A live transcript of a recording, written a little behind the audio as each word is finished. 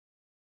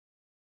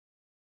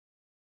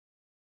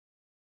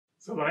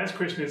So the last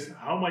question is,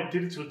 how might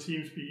digital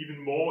teams be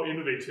even more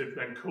innovative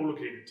than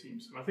co-located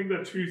teams? And I think there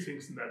are two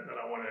things in that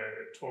I want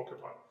to talk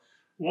about.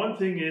 One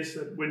thing is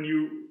that when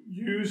you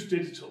use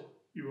digital,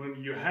 when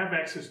you have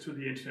access to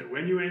the internet,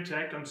 when you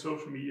interact on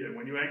social media,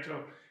 when you act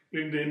on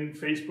LinkedIn,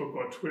 Facebook,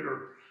 or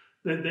Twitter,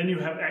 then you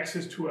have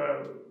access to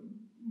a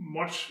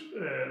much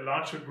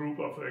larger group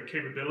of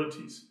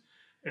capabilities.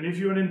 And if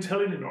you're an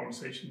intelligent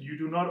organization, you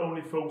do not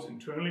only focus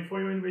internally for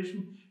your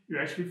innovation, you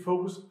actually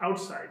focus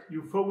outside.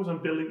 You focus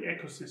on building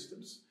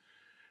ecosystems.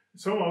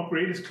 Some of our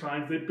greatest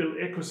clients, they build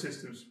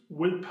ecosystems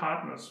with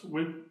partners,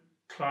 with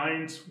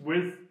clients,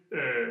 with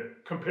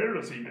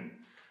competitors even.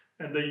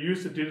 And they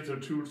use the digital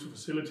tools to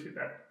facilitate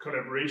that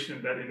collaboration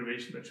and that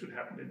innovation that should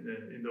happen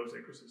in those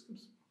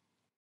ecosystems.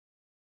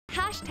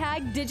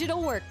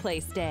 #Digital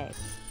Workplace Day.